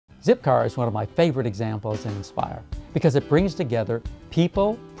Zipcar is one of my favorite examples in Inspire because it brings together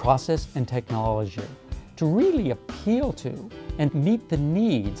people, process, and technology to really appeal to and meet the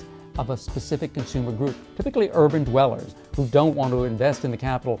needs of a specific consumer group, typically urban dwellers who don't want to invest in the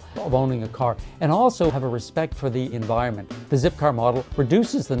capital of owning a car and also have a respect for the environment. The Zipcar model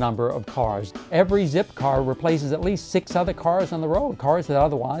reduces the number of cars. Every Zipcar replaces at least 6 other cars on the road, cars that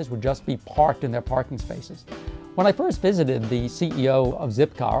otherwise would just be parked in their parking spaces. When I first visited the CEO of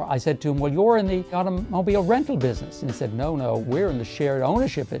Zipcar, I said to him, well, you're in the automobile rental business. And he said, no, we're in the shared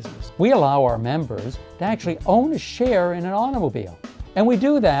ownership business. We allow our members to actually own a share in an automobile. And we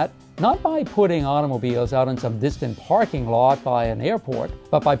do that not by putting automobiles out in some distant parking lot by an airport,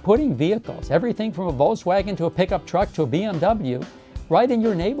 but by putting vehicles, everything from a Volkswagen to a pickup truck to a BMW, right in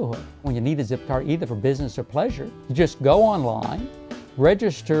your neighborhood. When you need a Zipcar, either for business or pleasure, you just go online,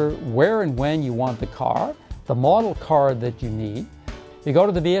 register where and when you want the car, the model car that you need. You go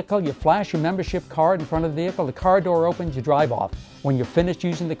to the vehicle, you flash your membership card in front of the vehicle, the car door opens, you drive off. When you're finished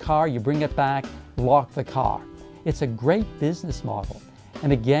using the car, you bring it back, lock the car. It's a great business model.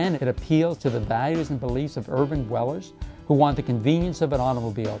 And again, it appeals to the values and beliefs of urban dwellers who want the convenience of an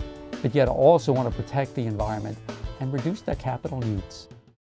automobile, but yet also want to protect the environment and reduce their capital needs.